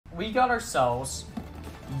we got ourselves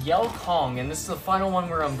Yell Kong, and this is the final one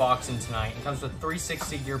we're unboxing tonight. It comes with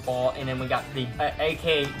 360 gear ball, and then we got the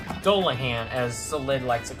AK Dullahan, as Solid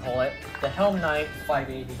likes to call it, the Helm Knight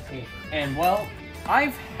 580 taper. And well,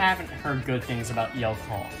 I haven't heard good things about Yell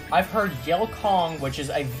Kong. I've heard Yell Kong, which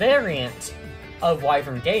is a variant of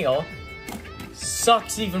Wyvern Gale,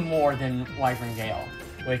 sucks even more than Wyvern Gale,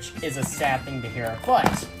 which is a sad thing to hear.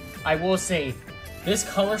 But I will say, this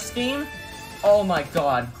color scheme, oh my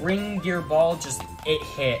god, green gear ball, just, it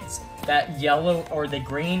hits. That yellow, or the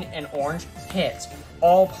green and orange hits.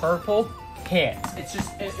 All purple hits. It's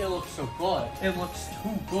just, it looks so good. It looks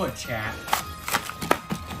too good, chat.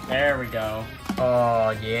 There we go.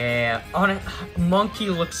 Oh, yeah. On it, monkey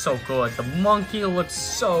looks so good. The monkey looks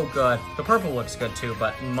so good. The purple looks good too,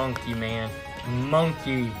 but monkey, man.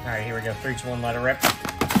 Monkey. All right, here we go. 3, 2, 1, let it rip.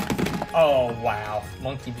 Oh, wow.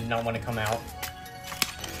 Monkey did not want to come out.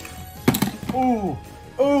 Ooh.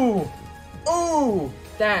 Ooh. Ooh.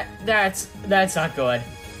 That's not good.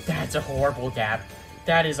 That's a horrible gap.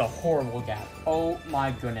 That is a horrible gap. Oh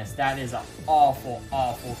my goodness. That is an awful,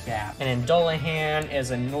 awful gap. And then Dullahan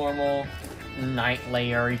is a normal night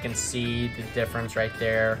layer. You can see the difference right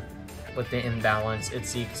there with the imbalance.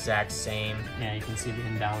 It's the exact same. Yeah, you can see the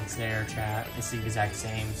imbalance there, chat. It's the exact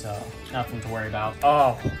same, so nothing to worry about.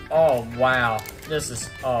 Oh wow. This is,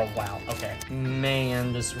 oh wow, okay.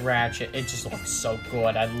 Man, this ratchet, it just looks so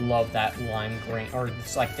good. I love that lime green, or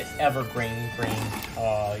it's like the evergreen green.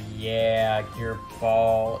 Oh yeah, gear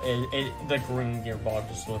ball. The green gear ball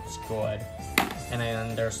just looks good. And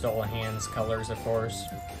then there's Dullahan's colors, of course.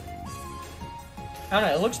 I don't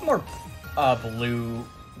know, it looks more blue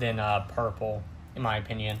than purple, in my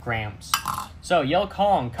opinion. Grams. So, Yell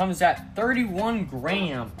Kong comes at 31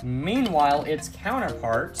 grams. Meanwhile, its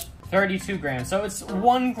counterpart, 32 grams. So it's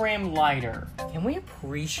 1 gram lighter. Can we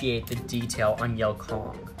appreciate the detail on Yell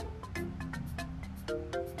Kong?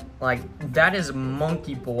 Like, that is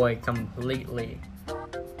Monkey Boy completely.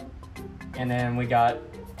 And then we got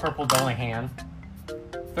Purple Dullahan.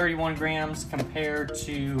 31 grams compared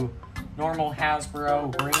to normal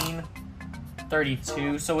Hasbro green,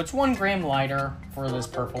 32. So it's 1 gram lighter for this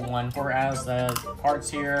purple one. Whereas the parts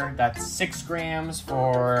here, that's 6 grams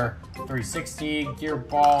for 360 gear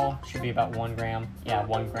ball. Should be about 1 gram. Yeah,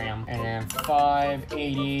 1 gram. And then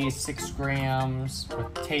 580, 6 grams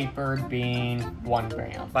with tapered being 1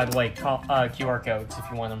 gram. By the way, QR codes if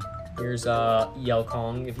you want them. Here's Yell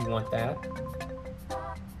Kong if you want that.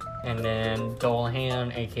 And then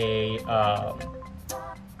Dullahan, aka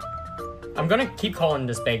I'm gonna keep calling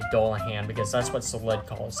this bag Dullahan because that's what Solid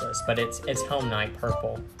calls this, but it's Helm Knight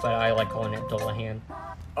purple, but I like calling it Dullahan.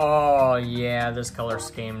 Oh yeah, this color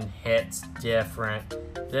scheme hits different.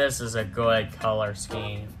 This is a good color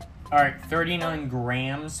scheme. All right, 39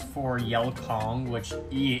 grams for Yell Kong, which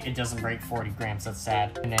it doesn't break 40 grams, that's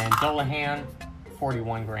sad. And then Dullahan,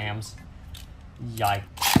 41 grams.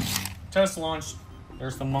 Yikes. Test launched.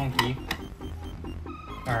 There's the monkey.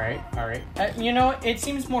 All right. You know, it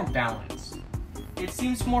seems more balanced. It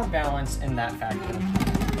seems more balanced in that factor.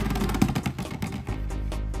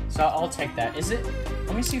 So I'll take that. Is it?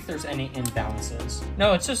 Let me see if there's any imbalances.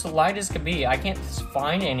 No, it's just light as can be. I can't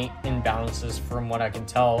find any imbalances from what I can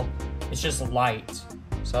tell. It's just light.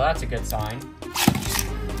 So that's a good sign.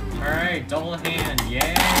 All right, Dullahan,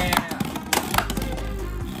 yeah.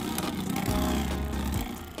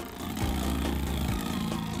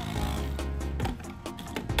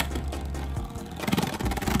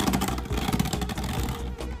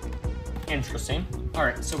 Interesting.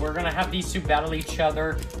 Alright, so we're gonna have these two battle each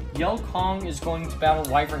other. Yell Kong is going to battle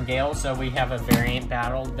Wyvern Gale, so we have a variant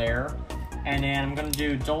battle there. And then I'm gonna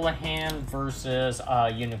do Dullahan versus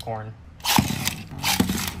Unicorn.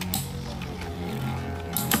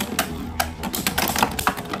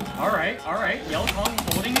 Alright. Yell Kong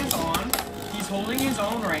holding his own. He's holding his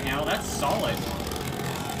own right now. That's solid.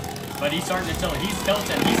 But he's starting to tilt. He's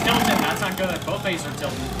tilting. That's not good. Both Beys are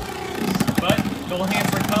tilting. But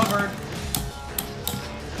Dullahan's recovered.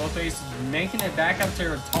 Both Beys making it back up to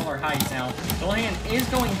their taller heights now. Dullahan is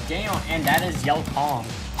going down, and that is Yell Kong.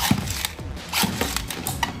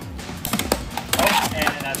 Oh,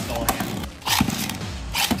 and that's Dullahan.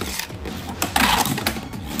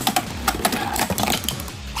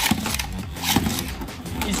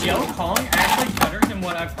 Is Yell Kong actually better than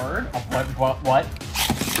what I've heard? Oh, what?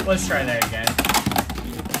 Let's try that again.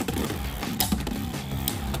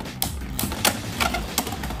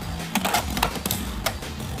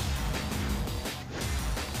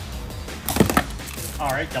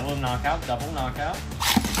 Alright, double knockout.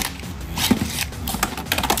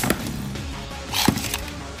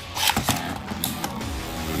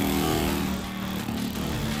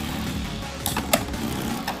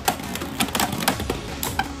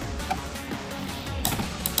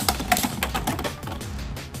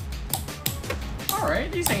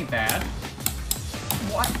 bad.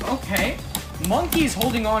 What? Okay. Monkey's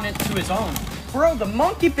holding on it to his own. Bro, the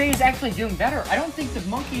Monkey Bay is actually doing better. I don't think the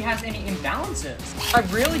Monkey has any imbalances. I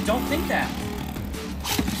really don't think that.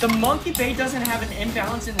 The Monkey Bay doesn't have an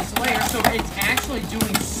imbalance in this layer, so it's actually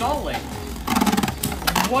doing solid.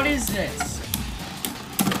 What is this?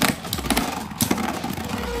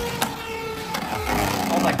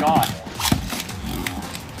 Oh my god.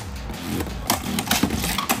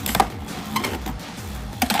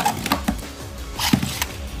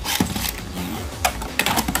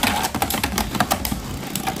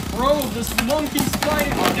 Bro, this monkey's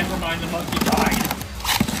fighting. Oh, never mind, the monkey died.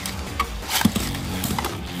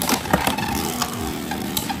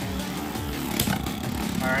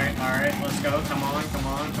 Alright, let's go. Come on, come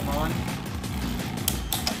on, come on.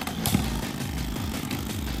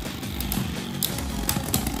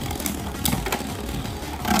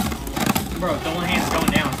 Bro, Dullahan's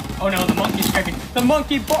going down. Oh no, the monkey's scraping. The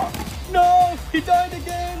monkey bar. No, he died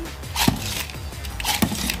again.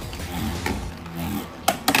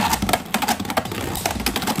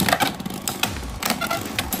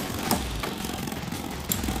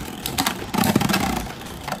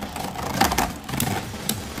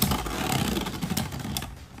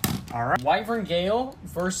 Alright. Wyvern Gale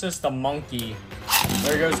versus the monkey.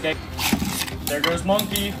 There goes Gale. There goes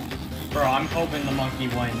monkey. Bro, I'm hoping the monkey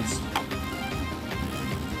wins.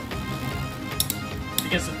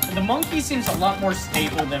 Because the monkey seems a lot more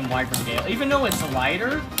stable than Wyvern Gale. Even though it's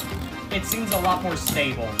lighter, it seems a lot more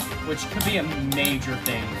stable. Which could be a major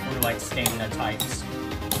thing for like stamina types.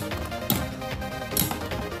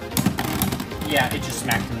 Yeah, it just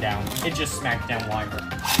smacked him down. It just smacked down Wyvern.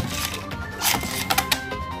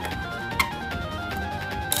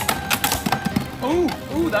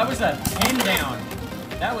 Ooh, that was a pin down.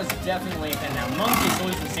 That was definitely a pin down. Monkey's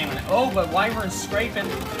losing stamina. Oh, but Wyvern's scraping.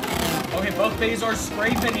 Okay, both Beys are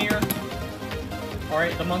scraping here.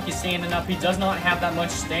 Alright, the monkey's standing up. He does not have that much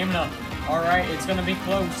stamina. Alright, it's gonna be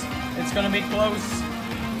close. It's gonna be close.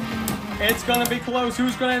 It's gonna be close.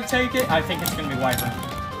 Who's gonna take it? I think it's gonna be Wyvern.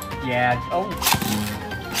 Yeah. Oh.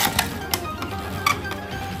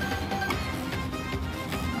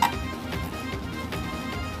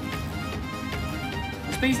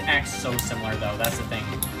 Beys act so similar though, that's the thing.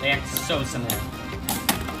 They act so similar.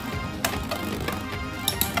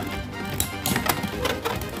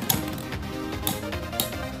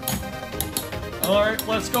 Alright,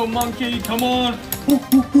 let's go monkey, come on!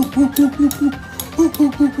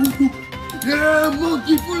 Yeah,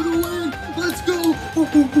 monkey for the win! Let's go!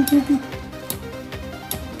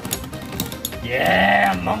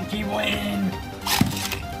 Yeah, monkey win!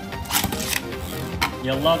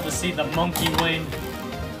 You'll love to see the monkey win.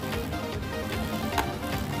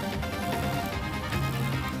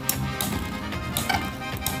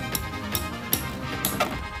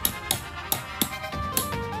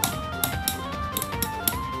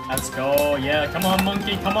 Let's go, yeah, come on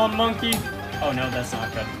monkey, come on monkey! Oh no, that's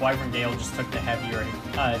not good. Wyvern Gale just took the heavier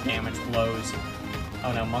damage blows.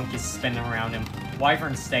 Oh no, monkey's spinning around him.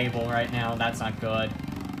 Wyvern's stable right now, that's not good.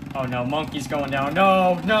 Oh no, monkey's going down.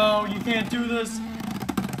 No, no, you can't do this!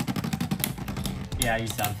 Yeah,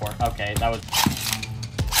 he's done for. Okay, that was...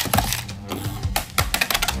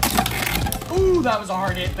 Ooh, that was a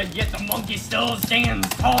hard hit, but yet the monkey still stands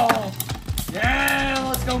tall! Yeah,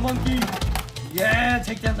 let's go monkey! Yeah,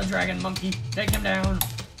 take down the dragon monkey. Take him down.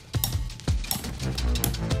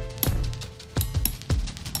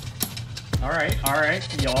 Alright,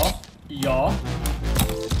 y'all.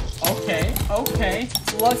 Okay,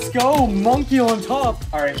 let's go, monkey on top.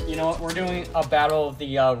 Alright, you know what, we're doing a battle of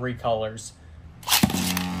the recolors.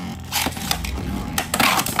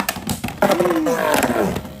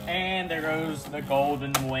 And there goes the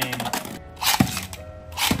golden win.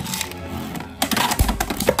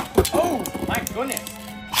 Oh, my goodness.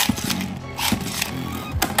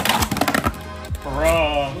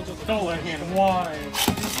 Bro, Dullahan, why?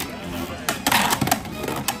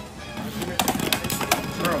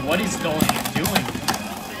 Bro, what is Dullahan doing?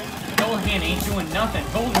 Dullahan ain't doing nothing.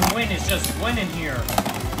 Golden Win is just winning here.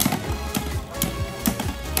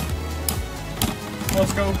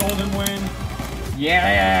 Let's go, Golden Win.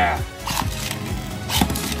 Yeah!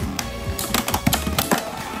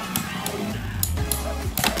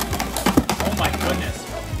 Oh my goodness.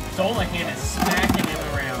 Dullahan is smacking him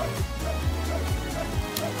around.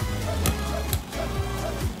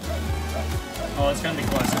 Oh, it's gonna be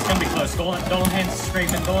close. It's gonna be close. Dullahan's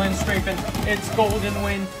scraping. It's Golden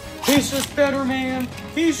Win. He's just better, man.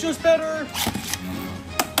 He's just better. Oh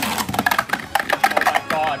my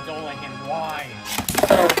god, Dullahan, why?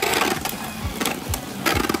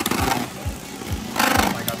 Oh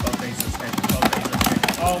my god, both Beys are scraping.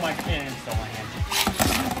 Oh my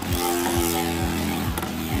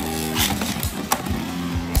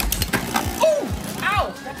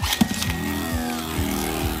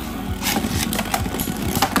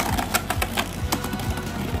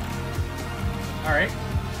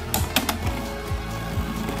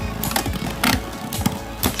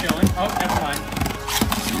Oh, that's fine.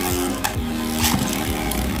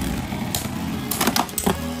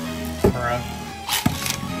 Bruh.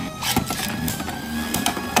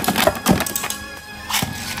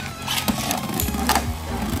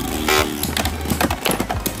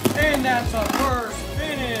 And that's our first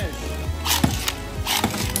finish.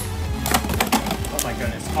 Oh my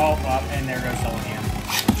goodness. Oh, up, and there goes Dullahan.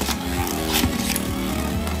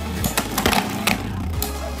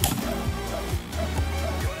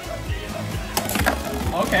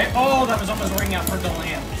 Okay. Oh, that was almost a ring out for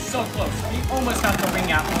Dullahan. So close. He almost got the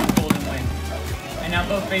ring out on Golden Win. And now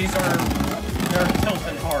both Beys they're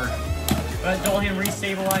tilting hard. But Dullahan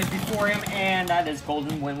restabilized before him, and that is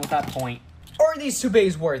Golden Win with that point. Are these two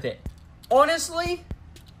Beys worth it? Honestly,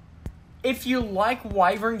 if you like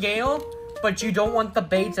Wyvern Gale, but you don't want the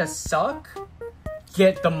Bey to suck,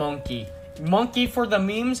 get the Monkey. Monkey for the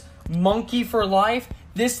memes, Monkey for life.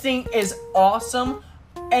 This thing is awesome.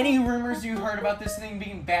 Any rumors you heard about this thing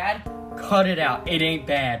being bad, cut it out. It ain't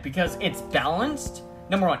bad because it's balanced.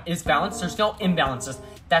 Number one, it's balanced. There's no imbalances.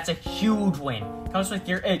 That's a huge win.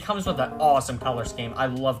 It comes with an awesome color scheme. I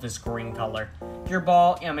love this green color. Gear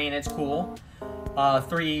ball, I mean, it's cool.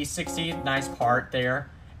 360, nice part there.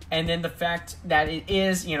 And then the fact that it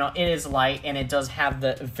is, you know, it is light and it does have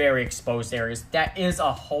the very exposed areas. That is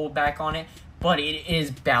a holdback on it, but it is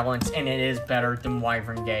balanced and it is better than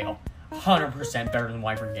Wyvern Gale. 100% better than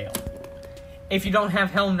Wyvern Gale. If you don't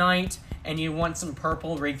have Hell Knight and you want some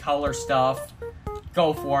purple recolor stuff,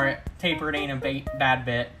 go for it. Tapered ain't a bad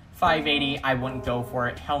bit. 580, I wouldn't go for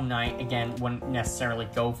it. Hell Knight, again, wouldn't necessarily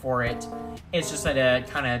go for it. It's just a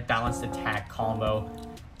kind of balanced attack combo.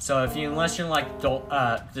 So unless you're like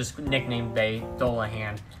just nickname Bey,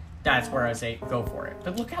 Dullahan, that's where I say go for it.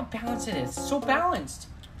 But look how balanced it is. So balanced.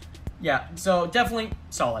 Yeah, so definitely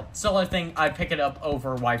solid. Solid thing. I'd pick it up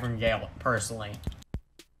over Wyvern Gale, personally.